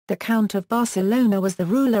The Count of Barcelona was the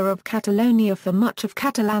ruler of Catalonia for much of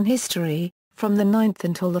Catalan history, from the 9th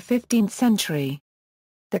until the 15th century.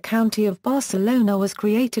 The County of Barcelona was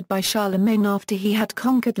created by Charlemagne after he had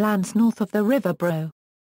conquered lands north of the river Ebro.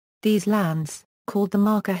 These lands, called the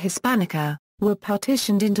Marca Hispanica, were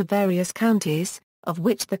partitioned into various counties, of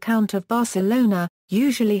which the Count of Barcelona,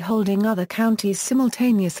 usually holding other counties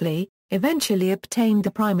simultaneously, eventually obtained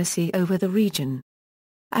the primacy over the region.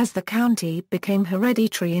 As the county became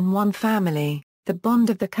hereditary in one family, the bond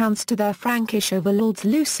of the counts to their Frankish overlords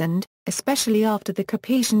loosened, especially after the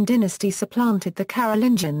Capetian dynasty supplanted the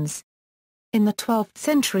Carolingians. In the 12th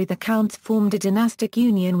century the counts formed a dynastic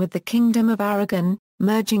union with the Kingdom of Aragon,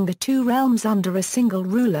 merging the two realms under a single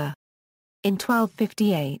ruler. In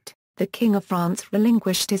 1258, the King of France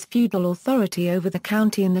relinquished his feudal authority over the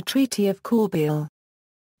county in the Treaty of Corbeil.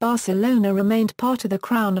 Barcelona remained part of the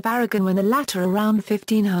Crown of Aragon when the latter around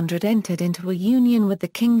 1500 entered into a union with the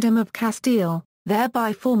Kingdom of Castile,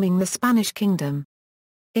 thereby forming the Spanish Kingdom.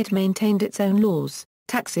 It maintained its own laws,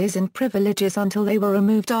 taxes and privileges until they were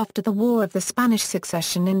removed after the War of the Spanish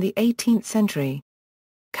Succession in the 18th century.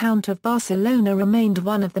 Count of Barcelona remained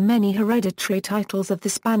one of the many hereditary titles of the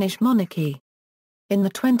Spanish monarchy. In the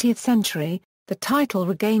 20th century, the title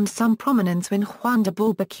regained some prominence when Juan de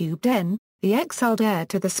Borbón, the exiled heir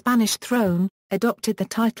to the Spanish throne, adopted the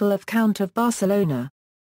title of Count of Barcelona.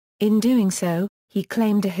 In doing so, he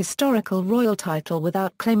claimed a historical royal title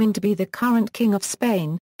without claiming to be the current King of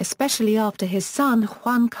Spain, especially after his son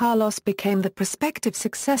Juan Carlos became the prospective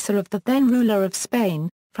successor of the then ruler of Spain,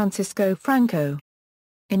 Francisco Franco.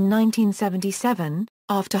 In 1977,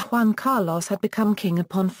 after Juan Carlos had become king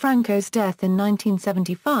upon Franco's death in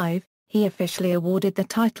 1975, he officially awarded the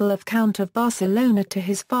title of Count of Barcelona to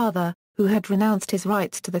his father, who had renounced his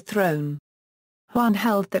rights to the throne. Juan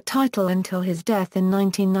held that title until his death in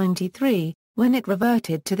 1993, when it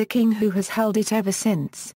reverted to the king who has held it ever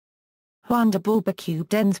since. Juan de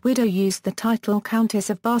Borbón's widow used the title Countess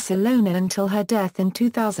of Barcelona until her death in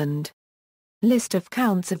 2000. List of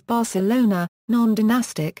Counts of Barcelona,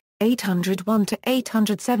 non-dynastic, 801 to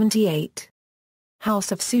 878.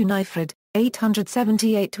 House of Sunifred,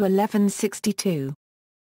 878 to 1162.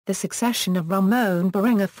 The succession of Ramon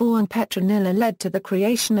Berenguer IV and Petronilla led to the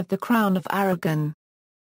creation of the Crown of Aragon.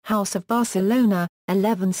 House of Barcelona,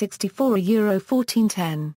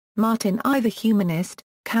 1164–1410, Martin I the Humanist,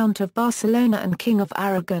 Count of Barcelona and King of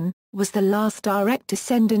Aragon, was the last direct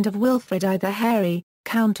descendant of Wilfrid I the Hairy,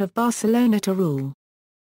 Count of Barcelona to rule.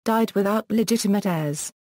 Died without legitimate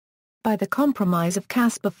heirs. By the Compromise of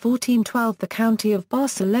Caspe 1412 the County of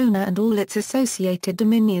Barcelona and all its associated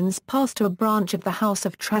dominions passed to a branch of the House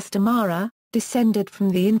of Trastamara, descended from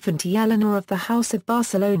the Infanta Eleanor of the House of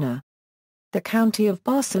Barcelona. The County of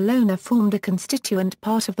Barcelona formed a constituent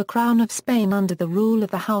part of the Crown of Spain under the rule of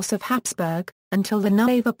the House of Habsburg, until the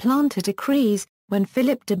Nueva Planta decrees, when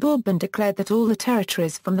Philip de Bourbon declared that all the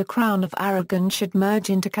territories from the Crown of Aragon should merge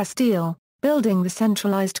into Castile, building the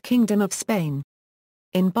centralized Kingdom of Spain.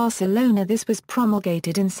 In Barcelona this was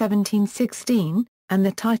promulgated in 1716, and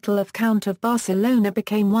the title of Count of Barcelona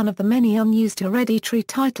became one of the many unused hereditary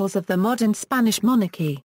titles of the modern Spanish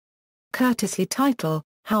monarchy. Courtesy title,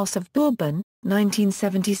 House of Bourbon,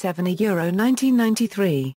 1977 Euro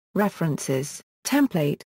 1993, References,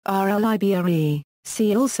 Template, RLIBRE,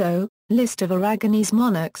 see also, List of Aragonese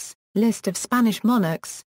monarchs, List of Spanish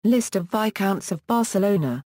monarchs, List of Viscounts of Barcelona.